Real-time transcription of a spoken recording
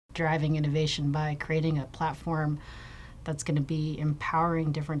driving innovation by creating a platform that's going to be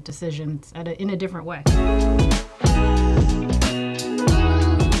empowering different decisions in a different way.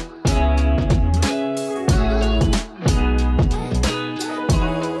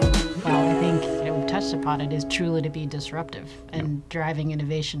 Well, I think we've touched upon it is truly to be disruptive and driving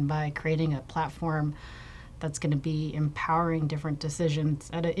innovation by creating a platform that's going to be empowering different decisions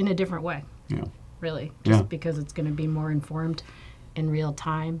in a different way. Yeah. Really, just because it's going to be more informed in real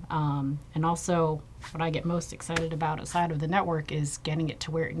time. And also, what I get most excited about outside of the network is getting it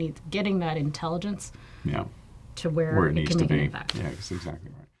to where it needs, getting that intelligence to where it needs can to make an be. impact. Yeah, that's exactly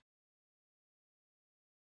right.